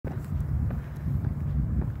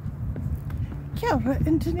Kia ora,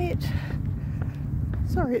 internet.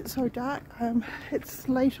 Sorry it's so dark. It's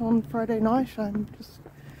late on Friday night. I'm just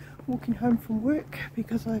walking home from work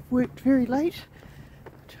because I've worked very late,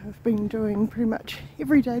 which I've been doing pretty much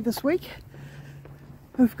every day this week.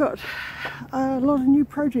 We've got a lot of new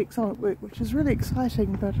projects on at work, which is really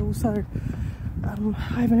exciting, but also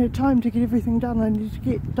I haven't had time to get everything done. I need to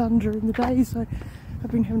get done during the day, so I've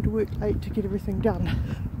been having to work late to get everything done,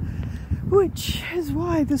 which is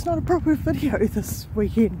why there's not a proper video this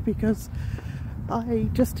weekend, because I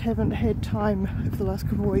just haven't had time over the last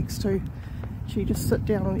couple of weeks to actually just sit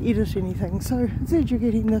down and edit anything. So instead you're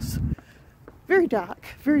getting this very dark,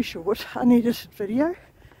 very short, unedited video,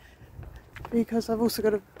 because I've also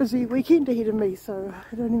got a busy weekend ahead of me, so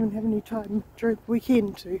I don't even have any time during the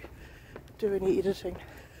weekend to do any editing.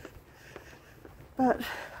 But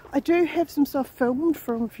I do have some stuff filmed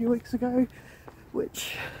from a few weeks ago,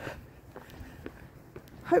 which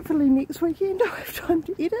hopefully next weekend I'll have time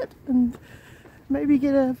to edit and maybe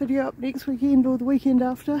get a video up next weekend or the weekend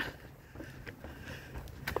after.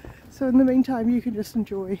 So in the meantime you can just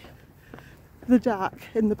enjoy the dark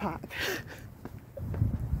in the park.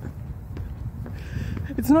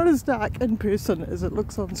 It's not as dark in person as it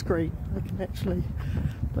looks on screen. I can actually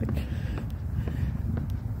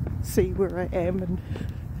see where I am and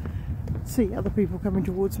see other people coming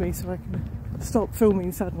towards me, so I can stop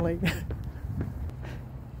filming suddenly.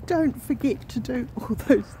 Don't forget to do all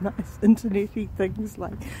those nice internety things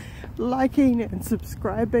like liking and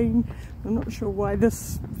subscribing. I'm not sure why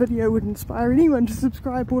this video would inspire anyone to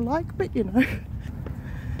subscribe or like, but you know.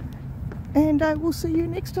 And I will see you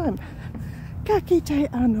next time. Ka kite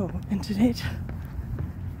anō, internet.